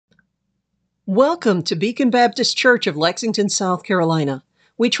Welcome to Beacon Baptist Church of Lexington, South Carolina.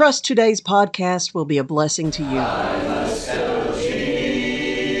 We trust today's podcast will be a blessing to you. I must tell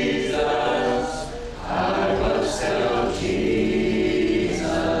Jesus. I must tell Jesus.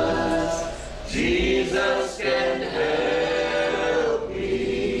 Jesus can help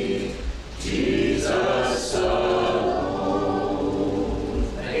me. Jesus alone.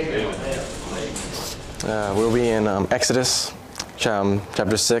 We'll be in Exodus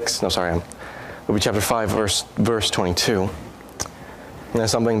chapter 6. We'll be chapter 5, verse 22. And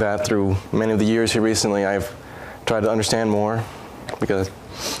that's something that through many of the years here recently I've tried to understand more, because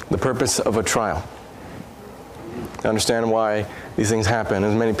the purpose of a trial. To understand why these things happen.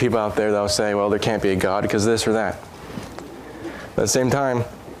 There's many people out there that will say, well, there can't be a God because this or that. But at the same time,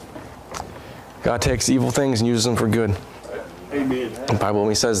 God takes evil things and uses them for good. Amen. The Bible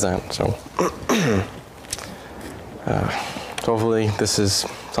only says that. So hopefully this is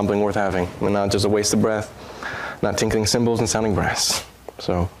something worth having, and not just a waste of breath, not tinkling cymbals and sounding brass.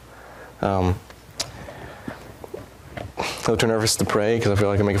 So, I'm a little nervous to pray because I feel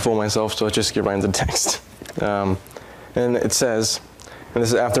like I make a fool of myself, so let's just get right into the text. And it says, and this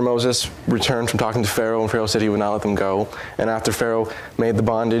is after Moses returned from talking to Pharaoh, and Pharaoh said he would not let them go. And after Pharaoh made the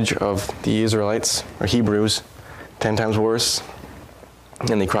bondage of the Israelites, or Hebrews, 10 times worse,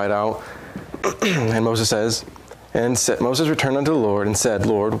 and they cried out. And Moses says, Moses returned unto the Lord and said,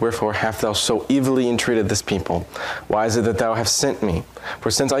 Lord, wherefore hast thou so evilly entreated this people? Why is it that thou hast sent me? For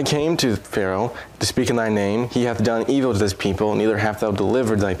since I came to Pharaoh to speak in thy name, he hath done evil to this people, neither hast thou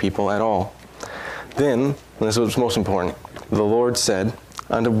delivered thy people at all. Then, and this was most important, the Lord said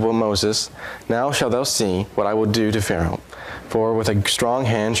unto Moses, Now shalt thou see what I will do to Pharaoh. For with a strong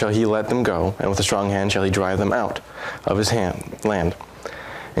hand shall he let them go, and with a strong hand shall he drive them out of his land.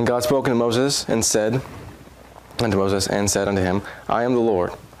 And God spoke unto Moses and said unto him, I am the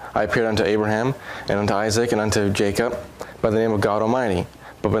Lord. I appeared unto Abraham, and unto Isaac, and unto Jacob, by the name of God Almighty.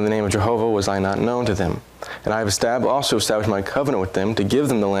 But by the name of Jehovah was I not known to them. And I have also established my covenant with them, to give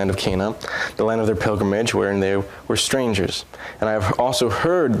them the land of Canaan, the land of their pilgrimage, wherein they were strangers. And I have also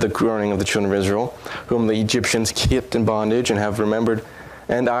heard the groaning of the children of Israel, whom the Egyptians kept in bondage, and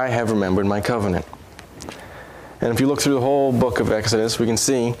I have remembered my covenant. And if you look through the whole book of Exodus, we can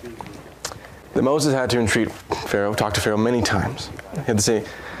see that Moses had to entreat Pharaoh, talk to Pharaoh many times. He had to say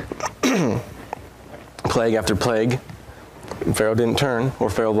plague after plague. And Pharaoh didn't turn, or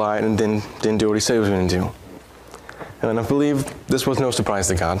Pharaoh lied and didn't do what he said he was going to do. And I believe this was no surprise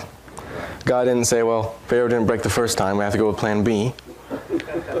to God. God didn't say, well, Pharaoh didn't break the first time, we have to go with plan B.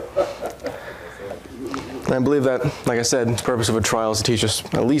 And I believe that, like I said, the purpose of a trial is to teach us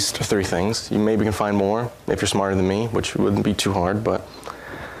at least 3 things. You maybe can find more if you're smarter than me, which wouldn't be too hard, but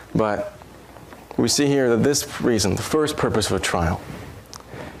we see here that this reason, the first purpose of a trial,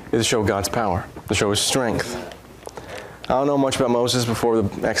 is to show God's power, to show his strength. I don't know much about Moses before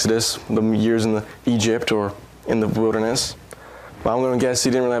the Exodus, the years in Egypt or in the wilderness, but I'm going to guess he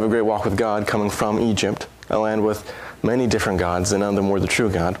didn't really have a great walk with God coming from Egypt, a land with many different gods, and none of them were the true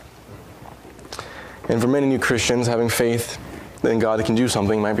God. And for many new Christians, having faith that in God can do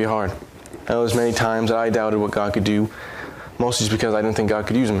something might be hard. I know there's many times that I doubted what God could do, mostly just because I didn't think God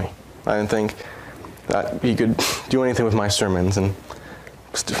could use me. I didn't think that he could do anything with my sermons, and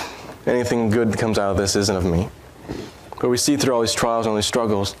anything good that comes out of this isn't of me. But we see through all these trials and all these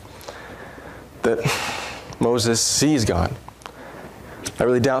struggles that Moses sees God. I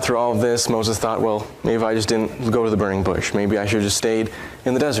really doubt through all of this, Moses thought, well, maybe if I just didn't go to the burning bush, maybe I should have just stayed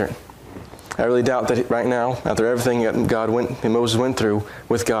in the desert. I really doubt that right now, after everything that Moses went through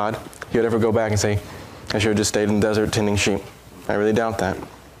with God, he would ever go back and say, I should have just stayed in the desert tending sheep. I really doubt that.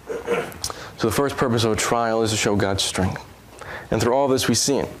 So the first purpose of a trial is to show God's strength. And through all this we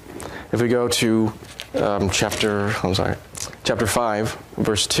see it. If we go to chapter 5,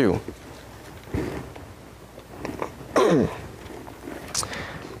 verse 2.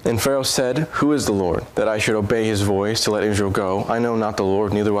 And Pharaoh said, Who is the Lord, that I should obey his voice to let Israel go? I know not the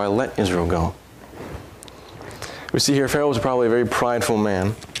Lord, neither will I let Israel go. We see here Pharaoh was probably a very prideful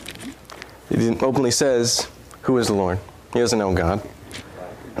man. He openly says, Who is the Lord? He doesn't know God.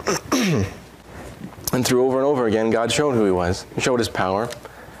 And through over and over again, God showed who he was. He showed his power.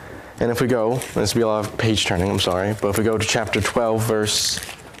 And if we go, this will be a lot of page turning, I'm sorry, but if we go to chapter 12, verse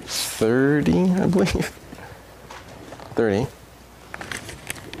 30, I believe. 30.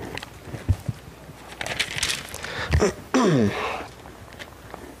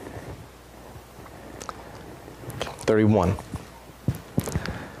 31.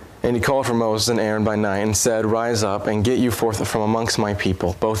 And he called for Moses and Aaron by night, and said, Rise up, and get you forth from amongst my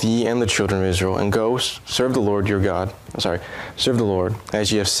people, both ye and the children of Israel, and go serve the Lord your God. Serve the Lord,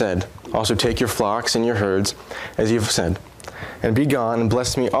 as ye have said. Also take your flocks and your herds, as you have said, and be gone and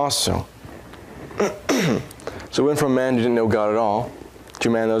bless me also. So we went from a man who didn't know God at all to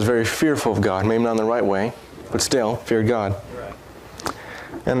a man that was very fearful of God, maybe not in the right way, but still feared God.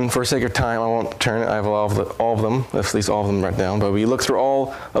 And for sake of time, I won't turn it. I have all of them, at least all of them right down. But we look through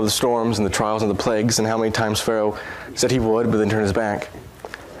all of the storms and the trials and the plagues and how many times Pharaoh said he would, but then turned his back.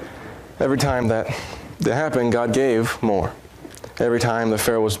 Every time that happened, God gave more. Every time the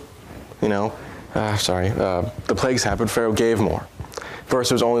Pharaoh was, the plagues happened, Pharaoh gave more.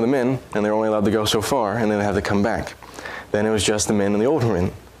 First, it was only the men, and they were only allowed to go so far, and then they had to come back. Then it was just the men and the older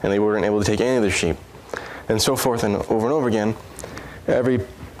men, and they weren't able to take any of their sheep. And so forth and over again. Every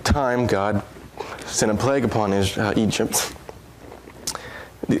time God sent a plague upon Egypt,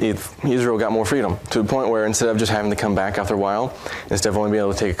 Israel got more freedom, to the point where instead of just having to come back after a while, instead of only being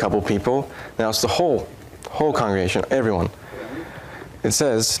able to take a couple people, now it's the whole congregation, everyone. It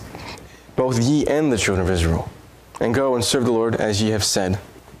says, both ye and the children of Israel, and go and serve the Lord as ye have said.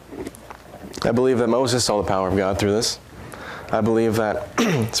 I believe that Moses saw the power of God through this. I believe that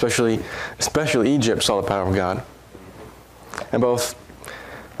especially Egypt saw the power of God. And both,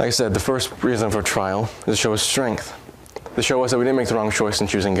 like I said, the first reason for trial is to show us strength. To show us that we didn't make the wrong choice in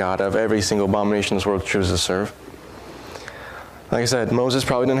choosing God out of every single abomination this world chooses to serve. Like I said, Moses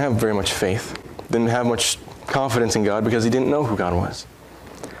probably didn't have very much faith, didn't have much confidence in God because he didn't know who God was.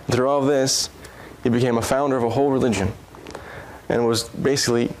 And through all of this, he became a founder of a whole religion and was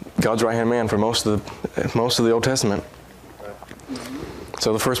basically God's right-hand man for most of the Old Testament.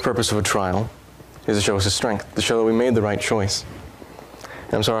 So the first purpose of a trial is to show us his strength, to show that we made the right choice.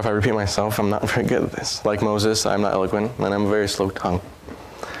 And I'm sorry if I repeat myself, I'm not very good at this. Like Moses, I'm not eloquent, and I'm a very slow tongue.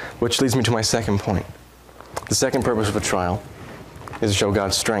 Which leads me to my second point. The second purpose of a trial is to show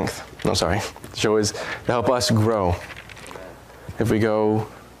God's strength. To help us grow. If we go,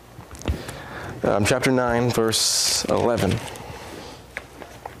 chapter 9, verse 11.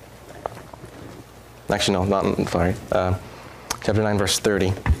 Actually, no, chapter 9, verse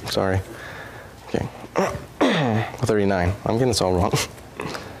 30. Sorry. Okay. 39. I'm getting this all wrong.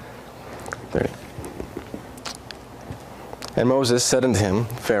 30. And Moses said unto him,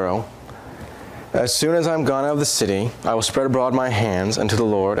 Pharaoh, as soon as I am gone out of the city, I will spread abroad my hands unto the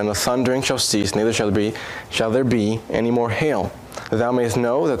Lord, and the thundering shall cease, neither shall there be any more hail, that thou mayest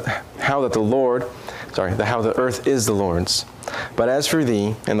know how the earth is the Lord's. But as for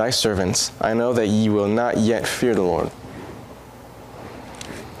thee and thy servants, I know that ye will not yet fear the Lord.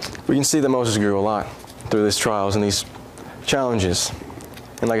 We can see that Moses grew a lot through these trials and these challenges.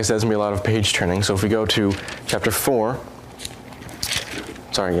 And like I said, there's going to be a lot of page turning. So if we go to chapter 4,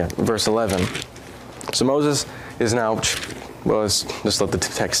 verse 11. So Moses is now, let's just let the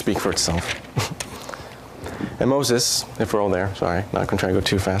text speak for itself. And Moses, if we're all there, sorry, not going to try to go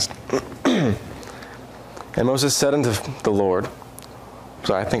too fast. And Moses said unto the Lord,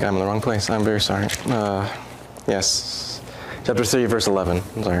 I think I'm in the wrong place. I'm very sorry. Yes. Chapter 3, verse 11.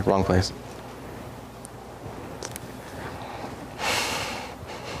 I'm sorry, wrong place.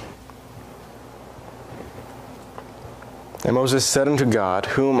 And Moses said unto God,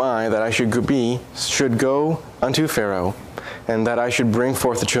 who am I that I should go unto Pharaoh, and that I should bring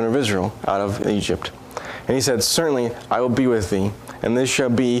forth the children of Israel out of Egypt? And he said, certainly I will be with thee, and this shall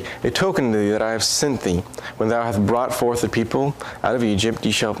be a token to thee that I have sent thee. When thou hast brought forth the people out of Egypt,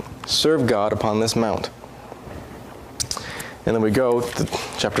 ye shall serve God upon this mount. And then we go to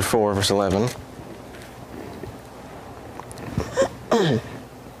chapter 4, verse 11.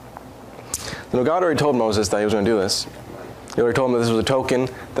 God already told Moses that he was going to do this. He already told him that this was a token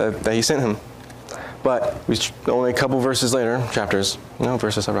that he sent him. But only a couple verses later,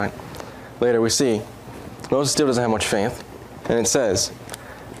 later we see Moses still doesn't have much faith. And it says,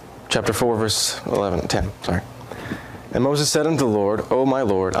 chapter 4, verse 10. And Moses said unto the Lord, O my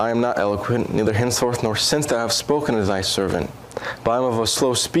Lord, I am not eloquent, neither henceforth nor since thou hast spoken to thy servant, but I am of a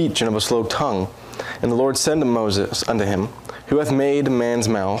slow speech and of a slow tongue. And the Lord said to Moses unto him, Who hath made man's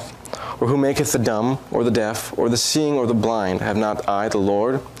mouth? Or who maketh the dumb, or the deaf, or the seeing, or the blind? Have not I the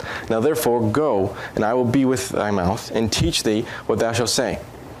Lord? Now therefore go, and I will be with thy mouth, and teach thee what thou shalt say.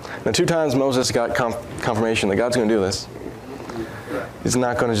 Now 2 times Moses got confirmation that God's going to do this. He's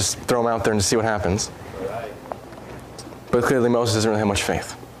not going to just throw him out there and see what happens. But clearly Moses doesn't really have much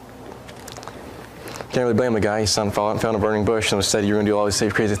faith. Can't really blame the guy. His son found a burning bush and said, you're going to do all these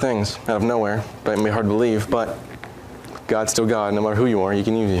crazy things out of nowhere. But it may be hard to believe, but God's still God. No matter who you are, he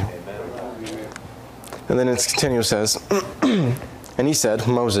can use you. And then it continues, says, And he said,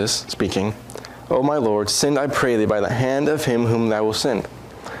 Moses speaking, O my Lord, send I pray thee by the hand of him whom thou wilt send.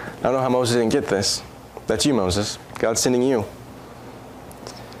 I don't know how Moses didn't get this. That's you, Moses. God's sending you.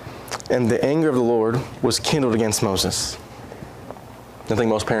 And the anger of the Lord was kindled against Moses. I think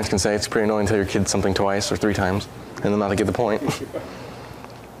most parents can say it's pretty annoying to tell your kids something twice or 3 times and then not to get the point.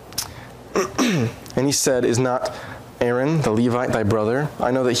 And he said, "Is not Aaron the Levite thy brother?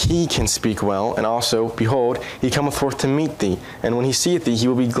 I know that he can speak well, and also, behold, he cometh forth to meet thee, and when he seeth thee, he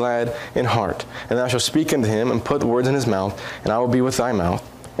will be glad in heart. And thou shalt speak unto him, and put the words in his mouth, and I will be with thy mouth,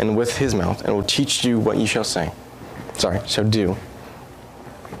 and with his mouth, and will teach you what ye shall do."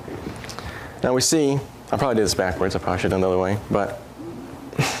 Now we see, I probably did this backwards, I probably should have done the other way, but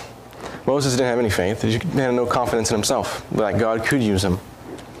Moses didn't have any faith. He had no confidence in himself that God could use him.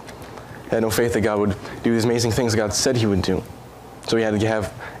 He had no faith that God would do these amazing things God said he would do. So he had to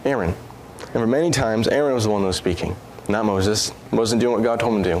have Aaron. And for many times, Aaron was the one that was speaking, not Moses. He wasn't doing what God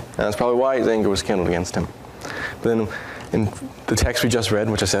told him to do. And that's probably why his anger was kindled against him. But then in the text we just read,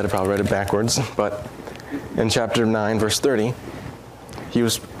 which I said I probably read it backwards, but in chapter 9, verse 30, he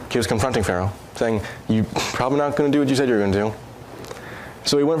was confronting Pharaoh, saying, "You're probably not going to do what you said you were going to do."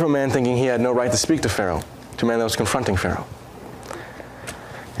 So he went from a man thinking he had no right to speak to Pharaoh to a man that was confronting Pharaoh.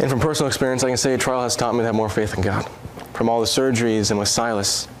 And from personal experience, I can say a trial has taught me to have more faith in God. From all the surgeries and with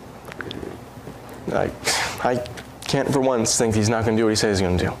Silas, I can't for once think he's not going to do what he says he's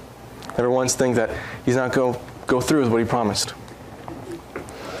going to do. Never once think that he's not going to go through with what he promised.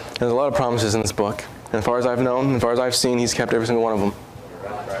 There's a lot of promises in this book. And as far as I've known, as far as I've seen, he's kept every single one of them.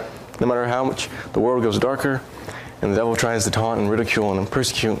 No matter how much the world goes darker, and the devil tries to taunt and ridicule and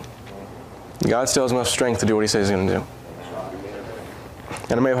persecute, God still has enough strength to do what he says he's going to do.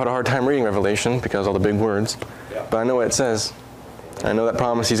 And I may have had a hard time reading Revelation because of all the big words, but I know what it says. I know that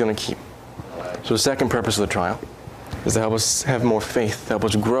promise he's going to keep. So the second purpose of the trial is to help us have more faith, to help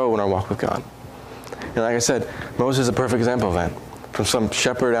us grow in our walk with God. And like I said, Moses is a perfect example of that. From some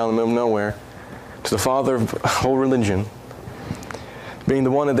shepherd out in the middle of nowhere to the father of a whole religion, being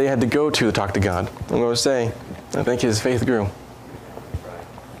the one that they had to go to talk to God. I'm going to say, I think his faith grew.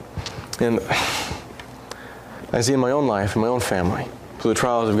 And I see in my own life, in my own family, through the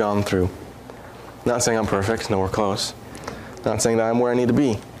trials I've gone through. Not saying I'm perfect, nowhere close. Not saying that I'm where I need to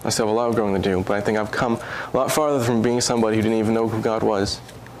be. I still have a lot of growing to do, but I think I've come a lot farther from being somebody who didn't even know who God was.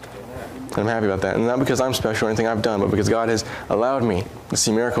 And I'm happy about that. And not because I'm special or anything I've done, but because God has allowed me to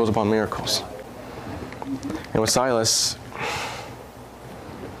see miracles upon miracles. And with Silas,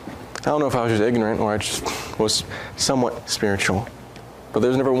 I don't know if I was just ignorant or I just was somewhat spiritual. But there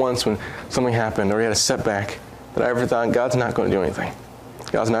was never once when something happened or he had a setback that I ever thought, God's not going to do anything.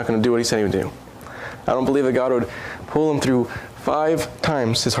 God's not going to do what he said he would do. I don't believe that God would pull him through 5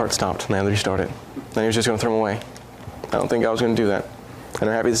 times his heart stopped and then he restarted. Then he was just going to throw him away. I don't think God was going to do that. And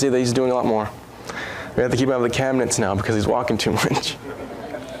I'm happy to see that he's doing a lot more. We have to keep him out of the cabinets now because he's walking too much.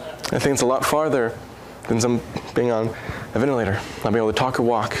 I think it's a lot farther than some being on a ventilator, not being able to talk or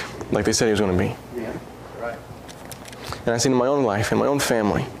walk like they said he was going to be. Yeah, right. And I've seen in my own life, in my own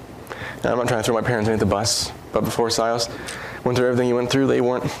family. And I'm not trying to throw my parents underneath the bus, but before Silas went through everything he went through, they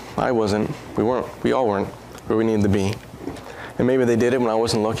weren't, I wasn't, we all weren't where we needed to be. And maybe they did it when I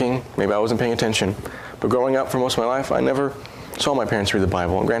wasn't looking, maybe I wasn't paying attention. But growing up for most of my life, I never saw my parents read the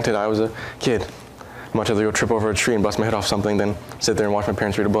Bible. And granted, I was a kid. I'd much rather go trip over a tree and bust my head off something than sit there and watch my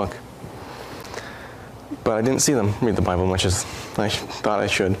parents read a book. But I didn't see them read the Bible as much as I thought I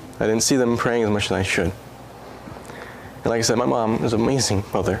should. I didn't see them praying as much as I should. And like I said, my mom is an amazing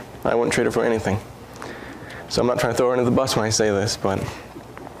mother. I wouldn't trade her for anything. So I'm not trying to throw her under the bus when I say this, but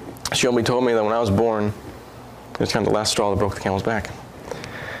she only told me that when I was born, it was kind of the last straw that broke the camel's back.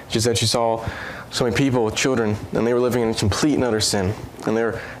 She said she saw so many people with children, and they were living in complete and utter sin, and they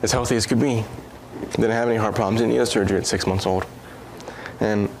were as healthy as could be. Didn't have any heart problems, didn't need a surgery at 6 months old.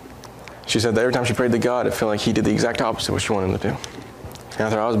 And she said that every time she prayed to God, it felt like he did the exact opposite of what she wanted him to do. And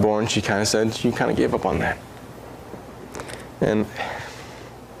after I was born, she kind of said she kind of gave up on that. And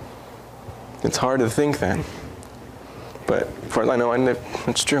it's hard to think that. But as far as I know,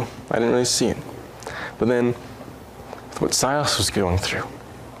 it's true. I didn't really see it. But then, what Silas was going through.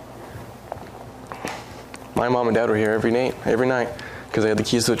 My mom and dad were here every night, because they had the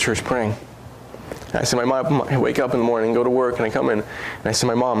keys to the church praying. And I see my mom wake up in the morning, go to work, and I come in, and I see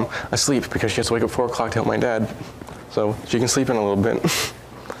my mom asleep because she has to wake up 4 o'clock to help my dad, so she can sleep in a little bit.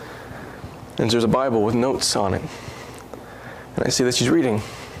 And there's a Bible with notes on it. And I see that she's reading,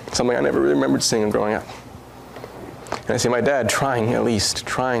 something I never really remembered seeing growing up. And I see my dad trying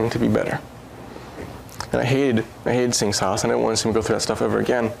to be better. And I hated seeing Silas. I didn't want to see him go through that stuff ever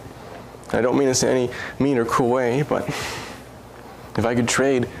again. And I don't mean this in any mean or cruel way, but if I could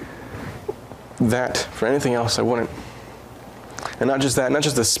trade that for anything else, I wouldn't. And not just that, not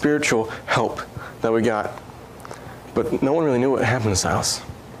just the spiritual help that we got, but no one really knew what happened to Silas.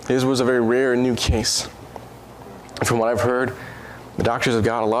 His was a very rare new case. And from what I've heard, the doctors have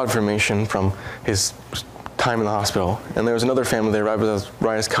got a lot of information from his time in the hospital. And there was another family there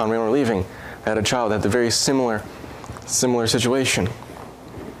right as Conway and I were leaving. They had a child that had a very similar situation.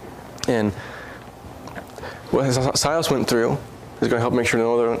 And what Silas went through is going to help make sure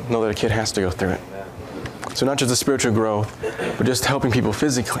to know that a kid has to go through it. So not just the spiritual growth, but just helping people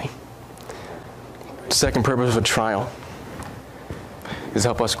physically. Second purpose of a trial is to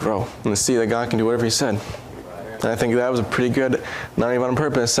help us grow and to see that God can do whatever He said. And I think that was a pretty good, not even on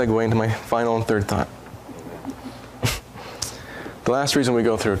purpose, segue into my final and third thought. The last reason we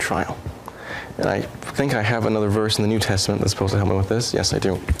go through a trial. And I think I have another verse in the New Testament that's supposed to help me with this. Yes, I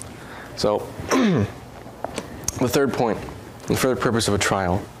do. So, the third point, the third purpose of a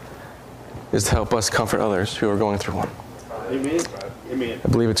trial is to help us comfort others who are going through one. Amen. Amen. I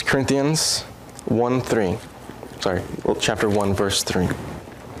believe it's Corinthians 1:3. Sorry, chapter 1, verse 3.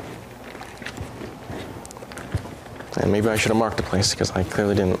 And maybe I should have marked the place because I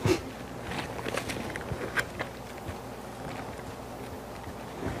clearly didn't.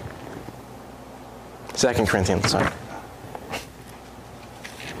 Second Corinthians, sorry.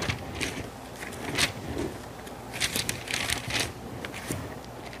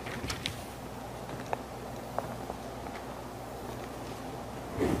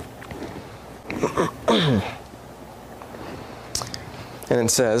 And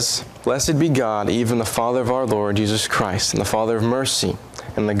it says, "Blessed be God, even the Father of our Lord Jesus Christ, and the Father of mercy,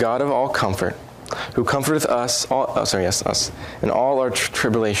 and the God of all comfort, who comforteth us, us, in all our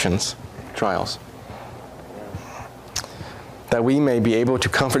tribulations," trials, "that we may be able to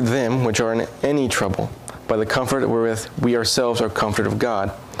comfort them which are in any trouble, by the comfort wherewith we ourselves are comforted of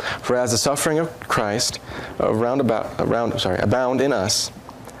God. For as the suffering of Christ abound in us,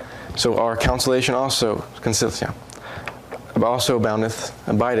 so our consolation also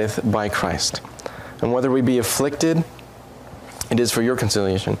abideth by Christ. And whether we be afflicted, it is for your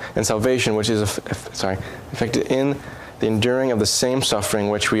consolation and salvation, which is effected in the enduring of the same suffering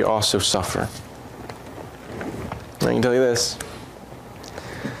which we also suffer." I can tell you this.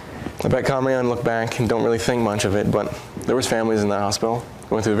 I bet Conway and look back and don't really think much of it, but there was families in that hospital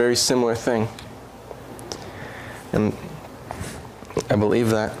going through a very similar thing. And I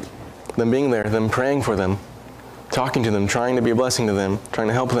believe that them being there, them praying for them, talking to them, trying to be a blessing to them, trying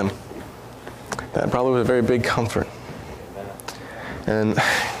to help them, that probably was a very big comfort. And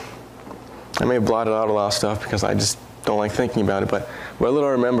I may have blotted out a lot of stuff because I just don't like thinking about it, but what little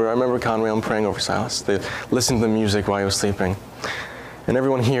I remember Conway and praying over Silas. They listened to the music while he was sleeping. And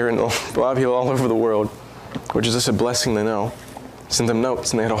everyone here, and a lot of people all over the world, which is just a blessing to know, sent them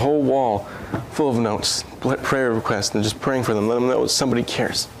notes, and they had a whole wall full of notes, prayer requests, and just praying for them, let them know somebody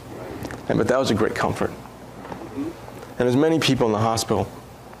cares. But that was a great comfort. And there's many people in the hospital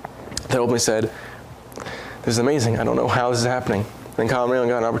that openly said, "This is amazing. I don't know how this is happening." And Kyle and Raylan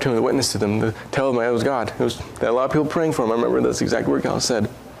got an opportunity to witness to them, to tell them it was God. There were a lot of people praying for him. I remember that's exactly what Kyle said.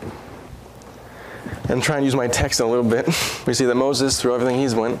 And try and use my text a little bit. We see that Moses, through everything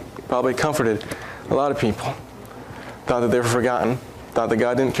he's went, probably comforted a lot of people. Thought that they were forgotten. Thought that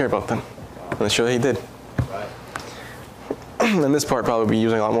God didn't care about them. And it showed that He did. Right. And this part probably be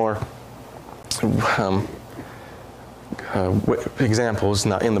using a lot more examples,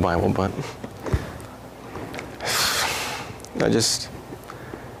 not in the Bible, but the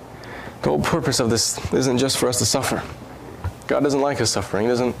whole purpose of this isn't just for us to suffer. God doesn't like us suffering. He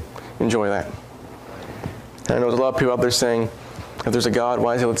doesn't enjoy that. And I know there's a lot of people out there saying, if there's a God,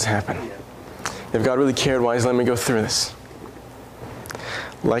 why does He let this happen? If God really cared, why is He letting me go through this?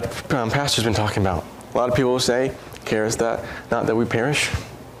 Like Pastor's been talking about. A lot of people will say, cares that, not that we perish.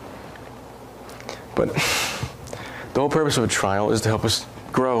 But the whole purpose of a trial is to help us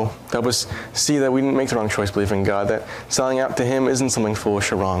grow, to help us see that we didn't make the wrong choice believing in God, that selling out to Him isn't something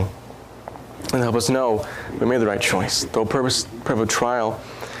foolish or wrong, and to help us know we made the right choice. The whole purpose of a trial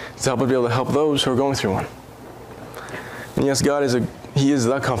is to help us be able to help those who are going through one. And yes, God He is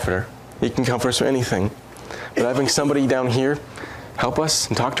the comforter. He can comfort us through anything. But having somebody down here help us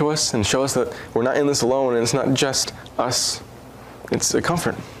and talk to us and show us that we're not in this alone and it's not just us, it's a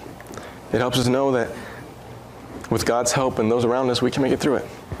comfort. It helps us know that with God's help and those around us, we can make it through it.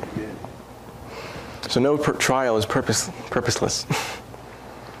 So no trial is purposeless.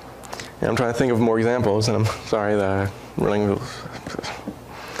 And I'm trying to think of more examples, and I'm sorry that I'm running,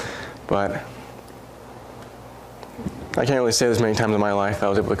 but I can't really say this many times in my life that I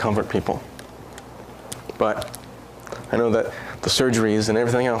was able to comfort people. But I know that the surgeries and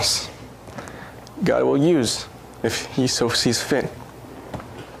everything else, God will use if He so sees fit.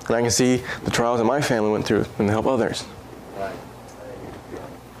 And I can see the trials that my family went through and help others.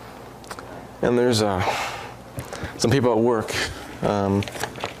 And there's some people at work. One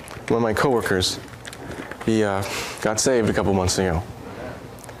of my coworkers, he got saved a couple months ago.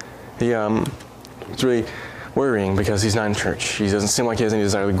 It's really worrying because he's not in church. He doesn't seem like he has any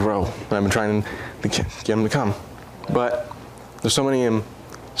desire to grow. And I've been trying to get him to come. But there's so many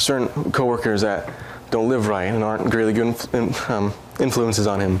certain coworkers that don't live right and aren't really good influences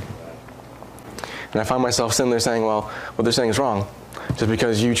on him. And I find myself sitting there saying, well, what they're saying is wrong. Just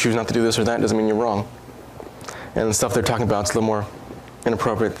because you choose not to do this or that doesn't mean you're wrong. And the stuff they're talking about is a little more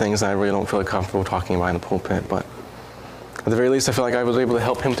inappropriate things that I really don't feel comfortable talking about in the pulpit. But at the very least, I feel like I was able to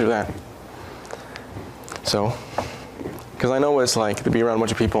help him through that. So, because I know what it's like to be around a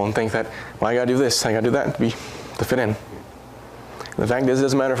bunch of people and think that, well, I got to do this, I got to do that to fit in. And the fact is, it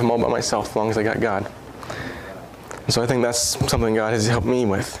doesn't matter if I'm all by myself as long as I got God. And so I think that's something God has helped me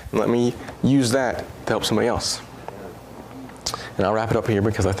with. And let me use that to help somebody else. And I'll wrap it up here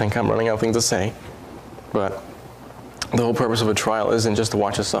because I think I'm running out of things to say. But the whole purpose of a trial isn't just to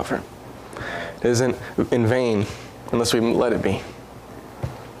watch us suffer. It isn't in vain unless we let it be.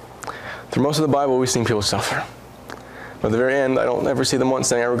 Through most of the Bible, we've seen people suffer. But at the very end, I don't ever see them once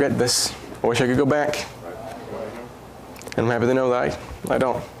saying, I regret this. I wish I could go back. And I'm happy to know that I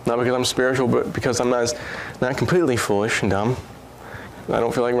don't. Not because I'm spiritual, but because I'm not completely foolish and dumb. I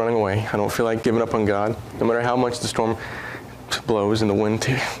don't feel like running away. I don't feel like giving up on God, no matter how much the storm blows and the wind,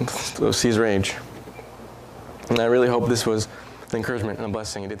 those seas rage. And I really hope this was an encouragement and a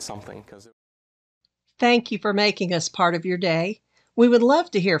blessing. It did something. Thank you for making us part of your day. We would love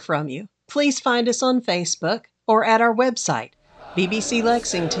to hear from you. Please find us on Facebook or at our website,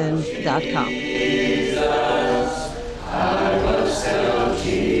 bbclexington.com.